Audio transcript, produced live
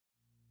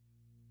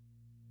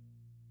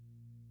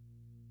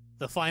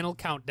The Final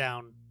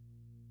Countdown.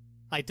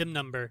 Item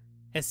Number: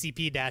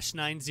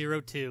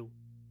 SCP-902.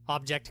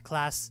 Object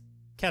Class: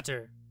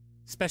 Keter.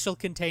 Special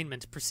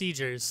Containment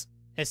Procedures: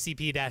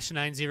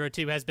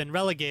 SCP-902 has been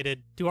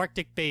relegated to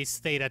Arctic Base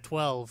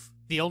Theta-12,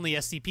 the only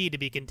SCP to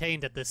be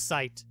contained at this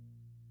site.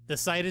 The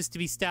site is to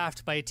be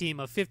staffed by a team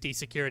of 50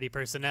 security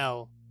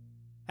personnel.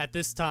 At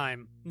this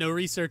time, no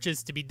research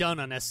is to be done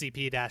on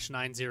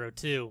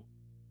SCP-902.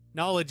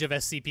 Knowledge of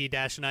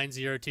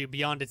SCP-902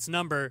 beyond its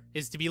number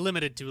is to be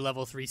limited to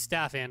Level 3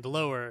 staff and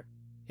lower.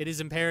 It is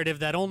imperative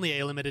that only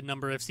a limited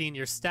number of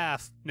senior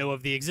staff know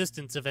of the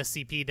existence of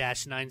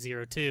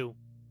SCP-902.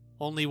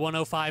 Only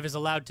 105 is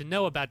allowed to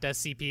know about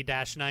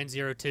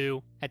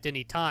SCP-902 at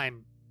any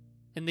time.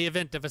 In the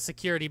event of a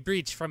security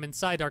breach from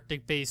inside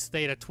Arctic Base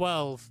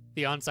Theta-12,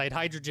 the on-site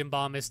hydrogen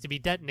bomb is to be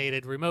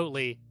detonated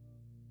remotely.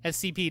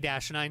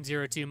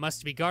 SCP-902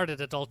 must be guarded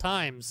at all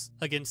times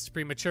against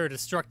premature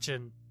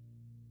destruction.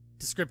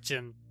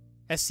 Description: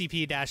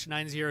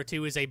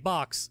 SCP-902 is a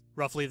box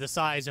roughly the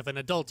size of an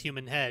adult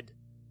human head.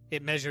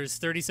 It measures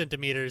 30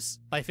 centimeters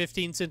by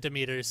 15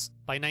 centimeters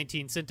by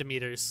 19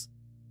 centimeters.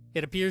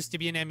 It appears to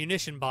be an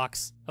ammunition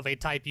box of a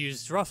type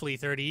used roughly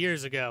 30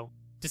 years ago,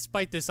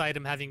 despite this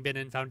item having been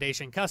in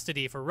Foundation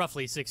custody for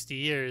roughly 60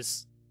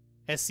 years.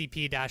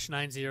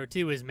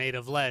 SCP-902 is made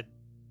of lead.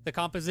 The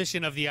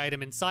composition of the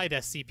item inside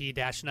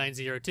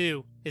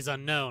SCP-902 is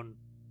unknown.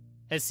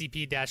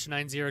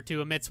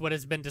 SCP-902 emits what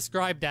has been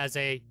described as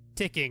a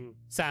ticking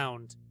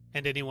sound,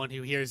 and anyone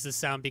who hears this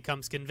sound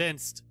becomes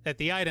convinced that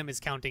the item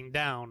is counting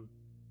down.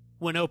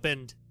 When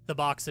opened, the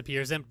box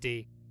appears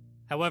empty.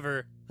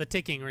 However, the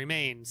ticking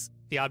remains.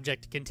 The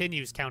object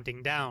continues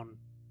counting down.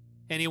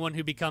 Anyone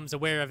who becomes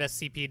aware of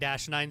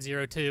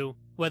SCP-902,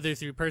 whether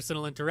through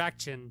personal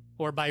interaction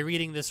or by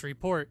reading this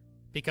report,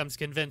 becomes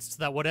convinced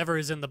that whatever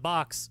is in the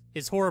box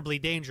is horribly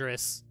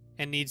dangerous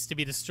and needs to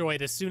be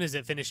destroyed as soon as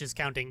it finishes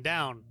counting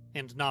down,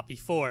 and not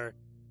before.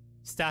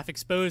 Staff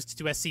exposed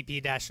to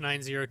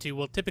SCP-902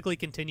 will typically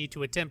continue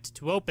to attempt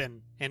to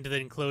open and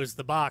then close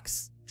the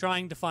box,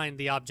 trying to find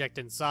the object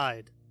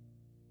inside.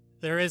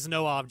 There is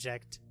no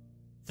object.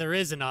 There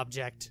is an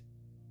object.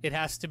 It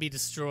has to be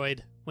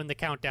destroyed when the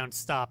countdown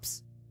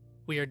stops.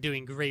 We are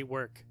doing great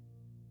work.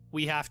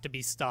 We have to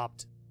be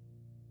stopped.